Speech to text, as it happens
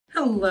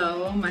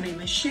Hello, my name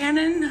is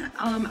Shannon.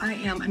 I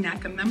am a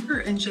NACA member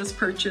and just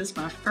purchased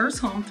my first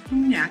home through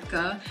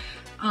NACA.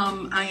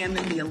 I am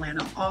in the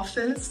Atlanta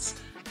office.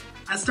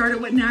 I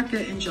started with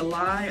NACA in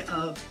July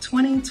of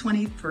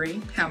 2023,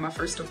 had my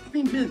first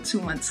appointment 2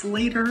 months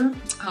later,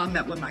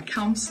 met with my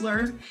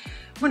counselor,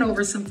 went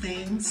over some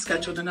things,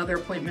 scheduled another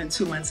appointment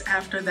 2 months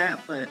after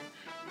that, but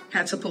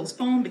had to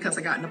postpone because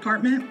I got an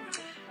apartment.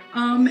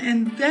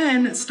 And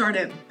then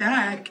started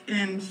back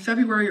in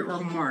February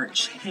or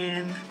March,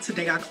 and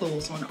today I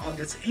closed on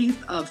August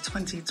 8th of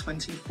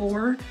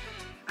 2024.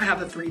 I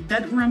have a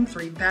 3-bedroom,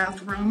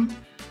 3-bathroom,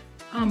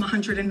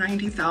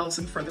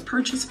 $190,000 for the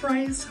purchase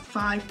price,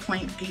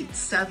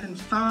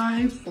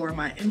 5.875 for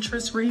my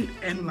interest rate,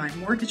 and my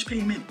mortgage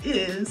payment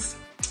is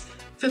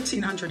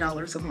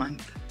 $1,500 a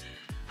month.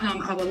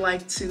 I would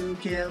like to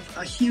give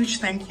a huge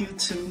thank you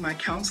to my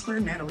counselor,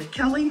 Natalie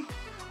Kelly,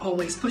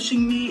 always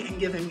pushing me and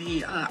giving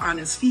me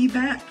honest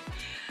feedback,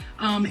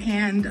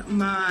 and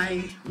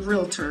my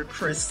realtor,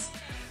 Chris.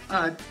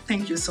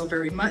 Thank you so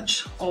very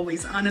much.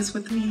 Always honest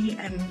with me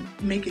and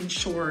making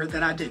sure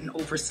that I didn't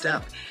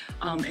overstep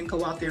and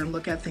go out there and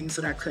look at things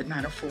that I could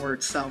not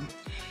afford. So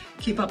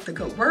keep up the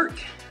good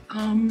work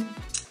and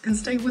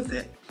stay with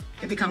it.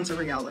 It becomes a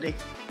reality.